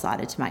 So I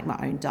decided to make my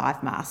own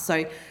dive mask.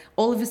 So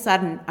all of a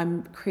sudden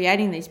I'm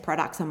creating these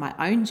products on my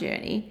own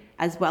journey,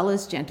 as well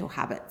as Gentle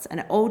Habits, and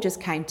it all just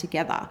came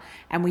together.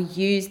 And we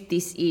used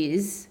This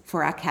Is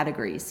for our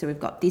categories. So we've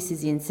got This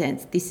Is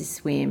Incense, This Is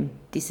Swim,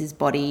 This Is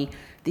Body,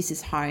 This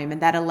Is Home,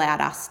 and that allowed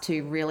us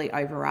to really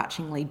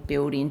overarchingly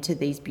build into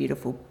these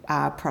beautiful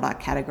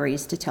product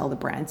categories to tell the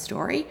brand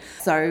story.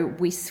 So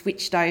we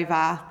switched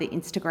over the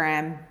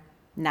Instagram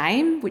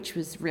name, which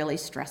was really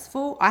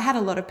stressful. I had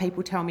a lot of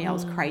people tell me I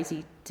was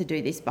crazy to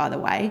do this, by the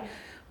way,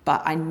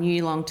 but I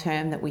knew long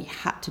term that we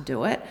had to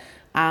do it.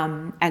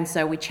 And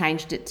so we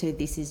changed it to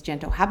This Is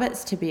Gentle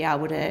Habits to be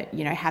able to,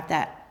 have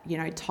that,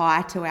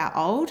 tie to our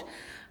old.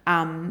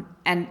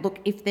 And look,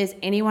 if there's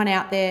anyone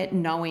out there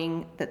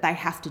knowing that they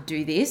have to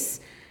do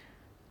this,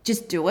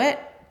 just do it.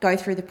 Go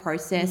through the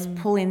process,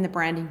 pull in the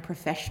branding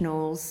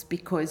professionals,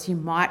 because you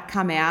might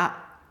come out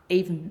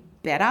even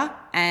better.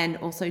 And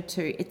also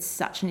too, it's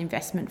such an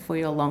investment for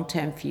your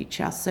long-term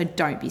future. So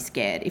don't be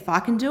scared. If I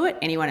can do it,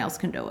 anyone else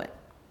can do it.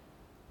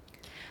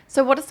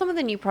 So what are some of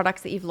the new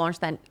products that you've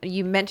launched then?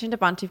 You mentioned a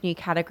bunch of new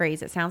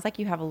categories. It sounds like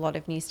you have a lot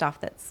of new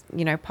stuff that's,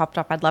 popped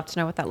up. I'd love to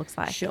know what that looks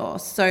like. Sure.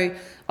 So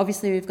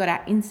obviously we've got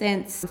our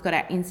incense, we've got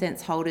our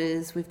incense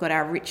holders, we've got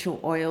our ritual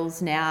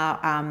oils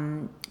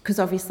now, because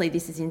obviously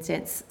This Is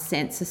Incense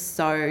scents are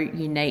so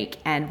unique,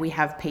 and we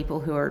have people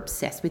who are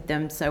obsessed with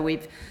them. So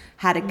we've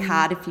had a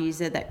car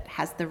diffuser that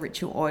has the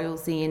ritual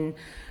oils in.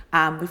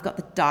 We've got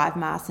the dive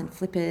masks and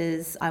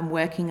flippers. I'm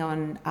working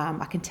on,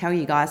 I can tell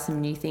you guys some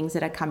new things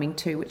that are coming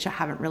too, which I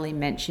haven't really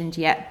mentioned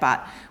yet,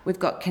 but we've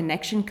got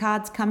connection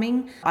cards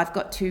coming. I've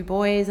got 2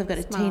 boys. I've got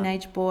a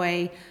teenage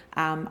boy.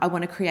 I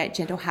want to create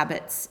Gentle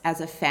Habits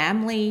as a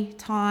family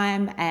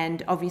time.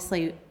 And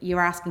obviously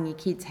you're asking your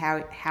kids,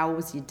 how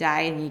was your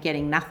day? And you're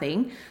getting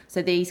nothing.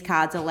 So these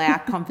cards allow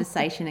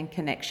conversation and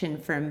connection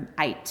from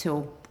 8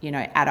 till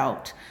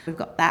adult. We've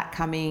got that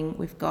coming.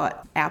 We've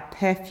got our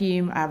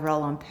perfume, our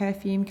roll-on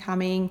perfume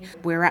coming.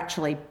 We're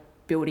actually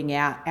building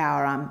out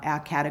our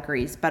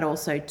categories, but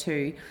also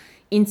too,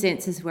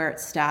 incense is where it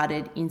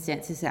started.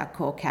 Incense is our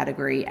core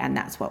category, and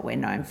that's what we're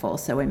known for.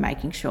 So we're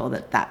making sure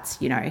that that's,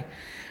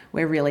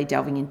 we're really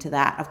delving into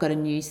that. I've got a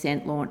new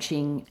scent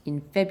launching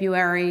in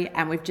February,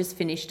 and we've just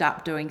finished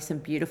up doing some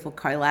beautiful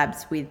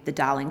collabs with the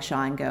Darling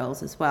Shine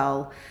girls as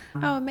well.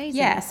 Oh, amazing.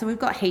 Yeah, so we've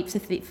got heaps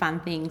of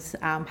fun things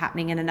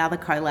happening, and another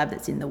collab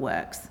that's in the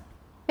works.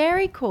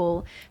 Very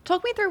cool.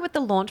 Talk me through what the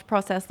launch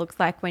process looks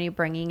like when you're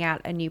bringing out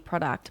a new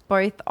product,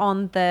 both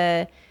on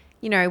the,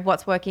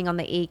 what's working on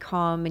the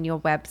e-com and your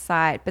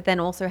website, but then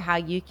also how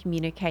you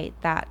communicate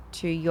that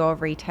to your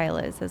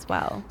retailers as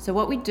well. So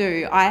what we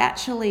do, I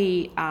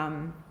actually,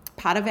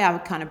 part of our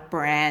kind of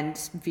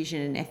brand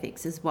vision and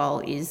ethics as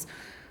well is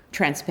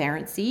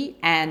transparency,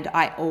 and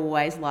I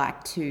always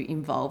like to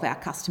involve our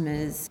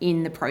customers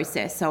in the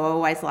process. So I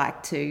always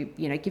like to,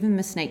 give them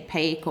a sneak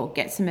peek or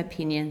get some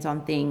opinions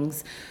on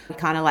things. We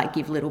kind of like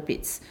give little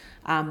bits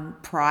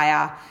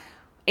prior.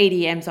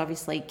 EDM's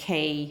obviously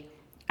key.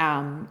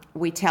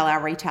 We tell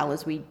our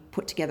retailers, we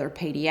put together a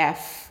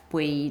PDF,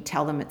 we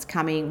tell them it's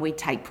coming, we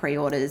take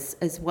pre-orders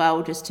as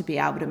well, just to be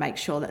able to make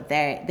sure that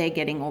they're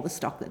getting all the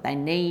stock that they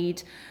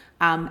need.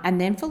 And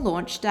then for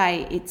launch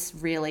day, it's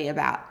really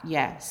about,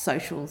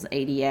 socials,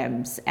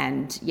 EDMs,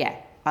 and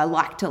I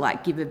like to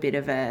give a bit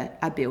of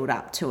a build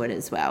up to it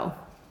as well.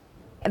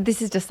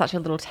 This is just such a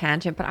little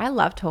tangent, but I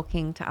love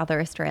talking to other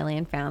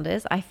Australian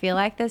founders. I feel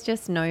like there's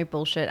just no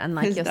bullshit, and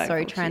you're so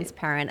bullshit.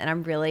 transparent, and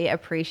I'm really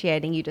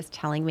appreciating you just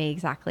telling me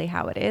exactly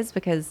how it is,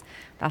 because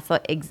that's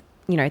what,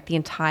 the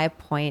entire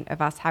point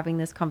of us having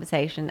this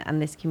conversation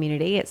and this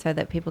community. It's so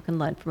that people can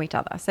learn from each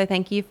other. So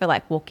thank you for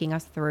walking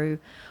us through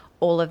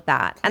all of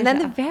that. And then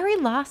the very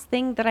last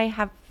thing that I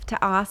have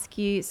to ask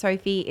you,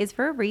 Sophie, is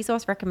for a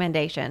resource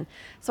recommendation.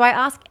 So I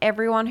ask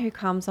everyone who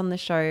comes on the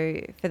show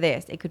for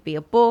this. It could be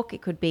a book,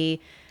 it could be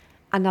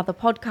another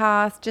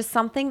podcast, just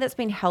something that's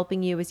been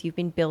helping you as you've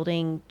been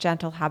building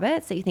gentle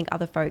habits that you think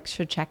other folks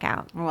should check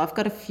out. Well, I've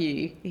got a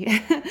few.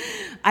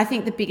 I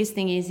think the biggest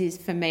thing is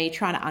for me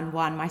trying to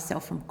unwind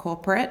myself from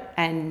corporate,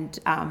 and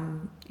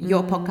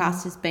your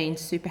podcast has been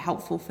super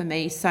helpful for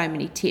me. So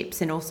many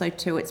tips, and also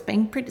too, it's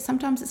been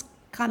sometimes it's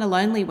kind of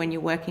lonely when you're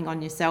working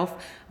on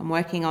yourself and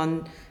working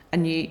on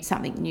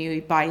something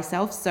new by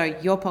yourself. So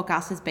your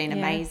podcast has been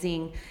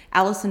amazing.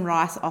 Alison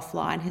Rice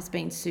offline has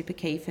been super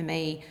key for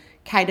me.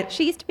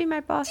 She used to be my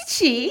boss. Did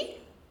she?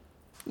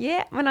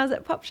 Yeah, when I was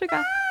at Pop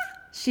Sugar.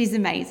 She's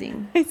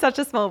amazing. It's such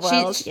a small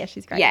world.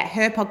 She's great. Yeah,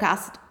 her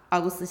podcast I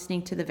was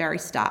listening to the very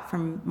start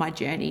from my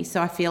journey. So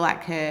I feel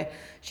like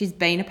she's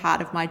been a part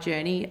of my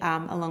journey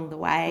along the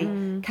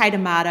way. Kate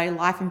Amato,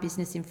 Life and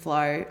Business in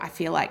Flow. I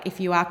feel like if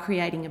you are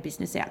creating a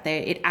business out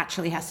there, it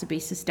actually has to be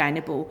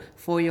sustainable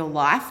for your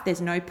life. There's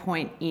no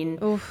point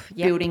in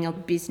building a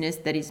business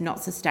that is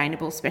not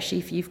sustainable, especially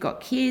if you've got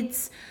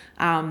kids.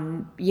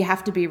 You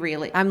have to be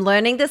really... I'm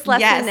learning this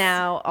lesson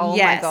now. Oh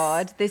my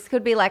God. This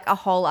could be a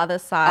whole other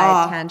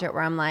side tangent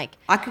where I'm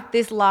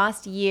this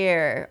last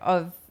year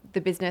of the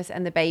business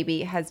and the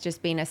baby has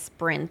just been a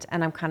sprint,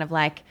 and I'm kind of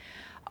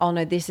oh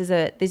no, this is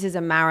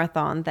a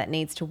marathon that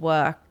needs to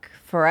work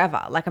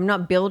forever. I'm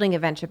not building a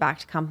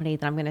venture-backed company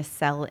that I'm going to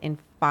sell in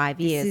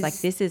 5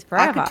 years. This is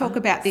forever. I could talk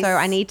about this. So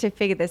I need to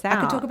figure this out. I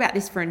could talk about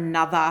this for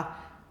another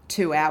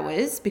 2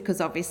 hours,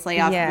 because obviously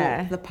I've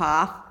walked the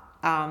path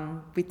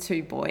with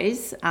 2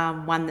 boys,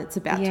 one that's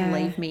about to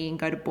leave me and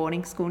go to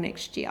boarding school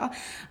next year.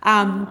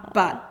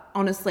 But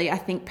honestly, I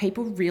think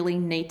people really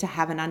need to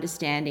have an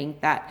understanding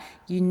that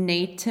you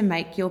need to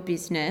make your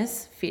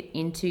business fit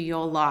into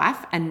your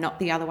life and not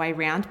the other way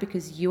around,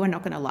 because you are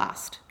not going to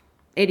last.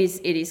 It is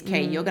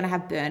key. You're going to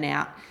have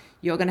burnout.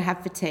 You're going to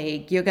have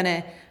fatigue.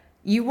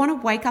 You want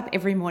to wake up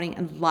every morning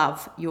and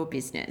love your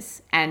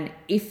business. And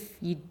if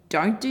you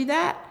don't do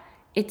that,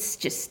 it's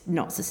just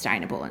not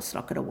sustainable, and it's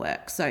not going to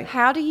work. So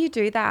how do you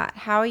do that?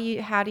 How do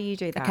you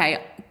do that?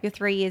 Okay. You're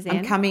 3 years in.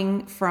 I'm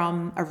coming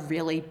from a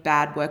really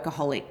bad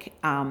workaholic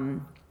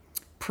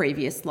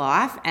previous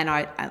life, and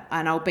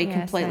I'll be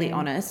completely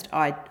honest.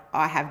 I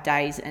have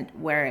days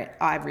where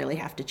I really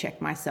have to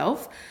check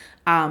myself,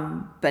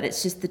 but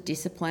it's just the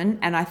discipline.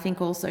 And I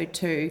think also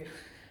too,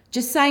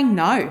 just saying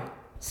no.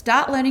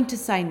 Start learning to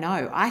say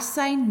no. I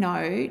say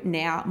no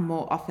now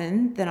more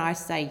often than I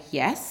say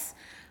yes.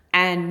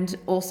 And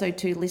also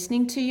to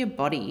listening to your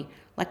body.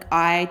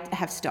 I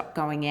have stopped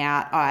going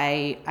out.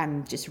 I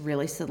am just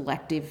really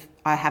selective.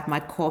 I have my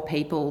core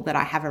people that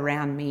I have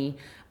around me.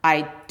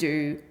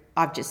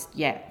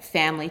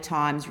 Family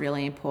time's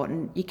really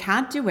important. You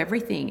can't do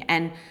everything.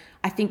 And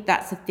I think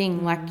that's the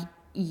thing,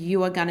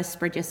 you are going to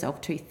spread yourself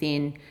too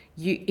thin.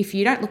 If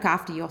you don't look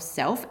after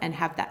yourself and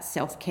have that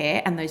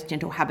self-care and those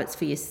gentle habits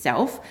for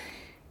yourself,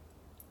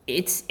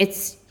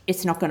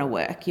 it's not going to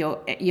work.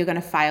 You're going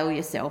to fail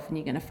yourself, and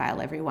you're going to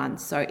fail everyone.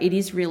 So it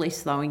is really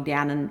slowing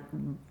down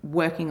and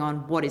working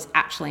on what is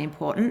actually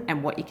important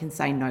and what you can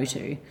say no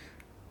to.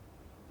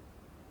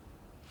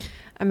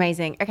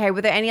 Amazing. Okay,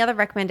 were there any other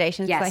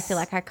recommendations? Yes. Because I feel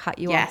like I cut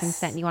you off and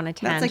sent you on a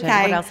tangent. That's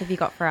okay. What else have you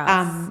got for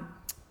us?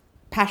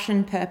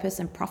 Passion, Purpose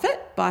and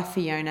Profit by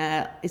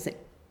Fiona. Is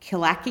it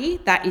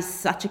Kilaki. That is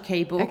such a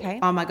key book. Okay.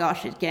 Oh my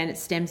gosh, again, it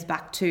stems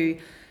back to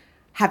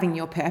having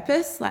your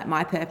purpose. Like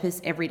my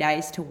purpose every day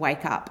is to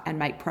wake up and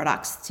make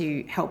products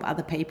to help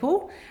other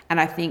people.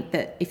 And I think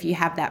that if you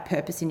have that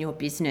purpose in your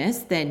business,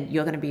 then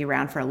you're going to be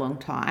around for a long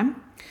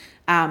time.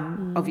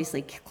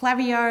 Obviously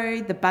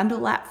Klaviyo, the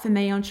bundle app for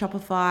me on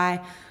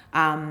Shopify.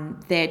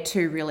 They're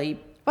two really...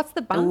 What's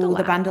the bundle app?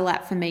 The bundle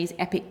app for me is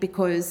epic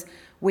because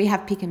we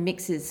have pick and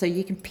mixes. So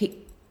you can pick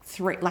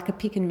 3, like a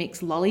pick and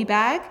mix lolly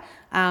bag.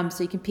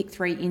 So you can pick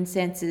 3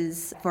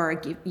 incenses for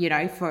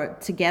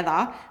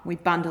together. We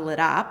bundle it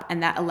up,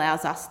 and that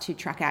allows us to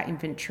track our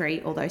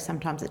inventory, although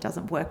sometimes it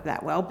doesn't work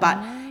that well, but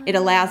it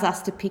allows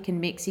us to pick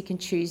and mix. You can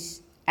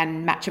choose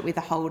and match it with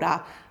a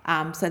holder.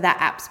 So that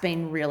app's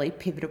been really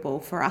pivotal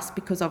for us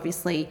because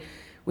obviously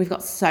we've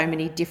got so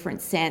many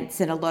different scents,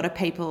 and a lot of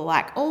people are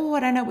like, oh, I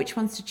don't know which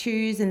ones to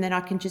choose. And then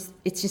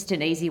it's just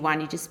an easy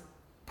one. You just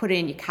put it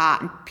in your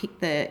cart and pick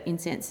the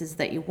incenses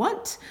that you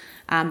want.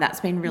 That's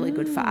been really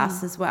good for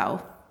us as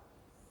well.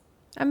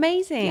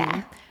 Amazing.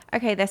 Yeah.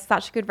 Okay, that's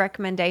such a good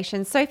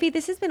recommendation. Sophie,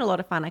 this has been a lot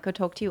of fun. I could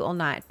talk to you all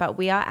night, but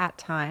we are at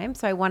time.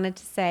 So I wanted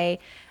to say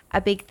a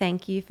big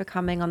thank you for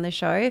coming on the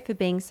show, for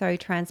being so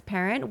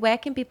transparent. Where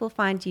can people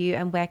find you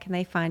and where can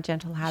they find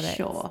Gentle Habits?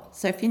 Sure.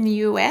 So if you're in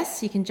the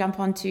US, you can jump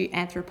onto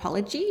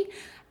Anthropology.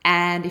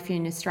 And if you're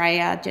in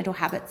Australia,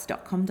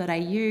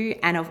 gentlehabits.com.au.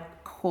 And of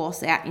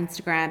course, our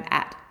Instagram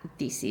at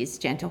This Is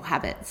Gentle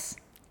Habits.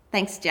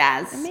 Thanks,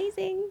 Jazz.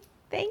 Amazing.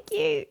 Thank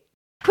you.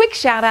 Quick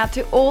shout out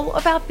to all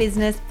of our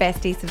Business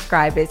Bestie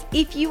subscribers.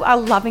 If you are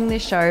loving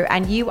this show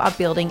and you are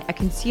building a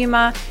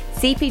consumer,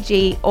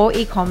 CPG or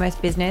e-commerce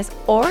business,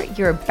 or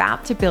you're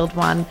about to build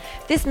one,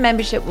 this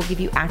membership will give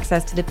you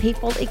access to the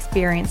people,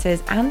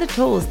 experiences, and the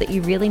tools that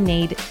you really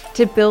need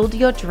to build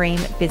your dream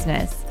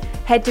business.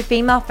 Head to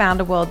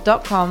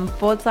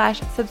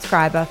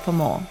femalefounderworld.com/subscriber for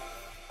more.